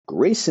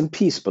Grace and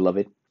peace,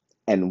 beloved,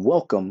 and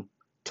welcome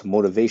to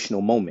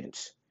Motivational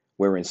Moments,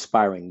 where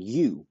inspiring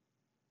you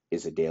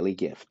is a daily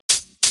gift.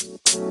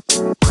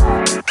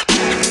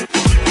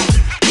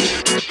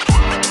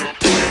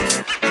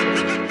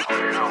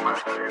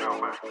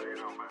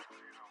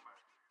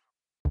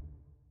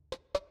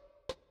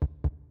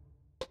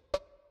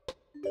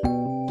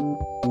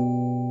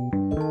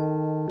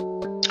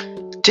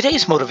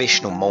 Today's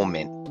motivational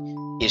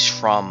moment is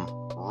from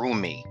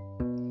Rumi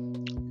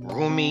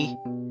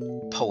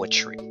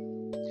Poetry.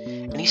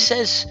 And he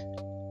says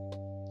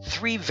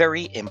three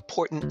very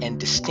important and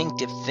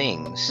distinctive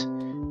things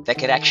that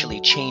could actually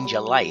change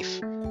your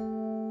life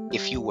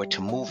if you were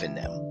to move in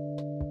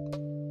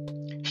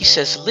them. He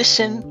says,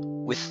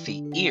 listen with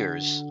the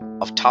ears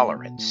of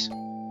tolerance,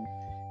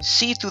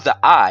 see through the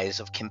eyes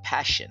of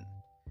compassion,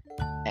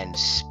 and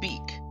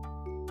speak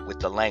with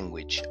the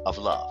language of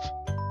love.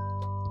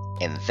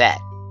 And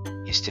that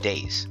is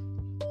today's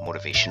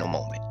motivational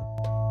moment.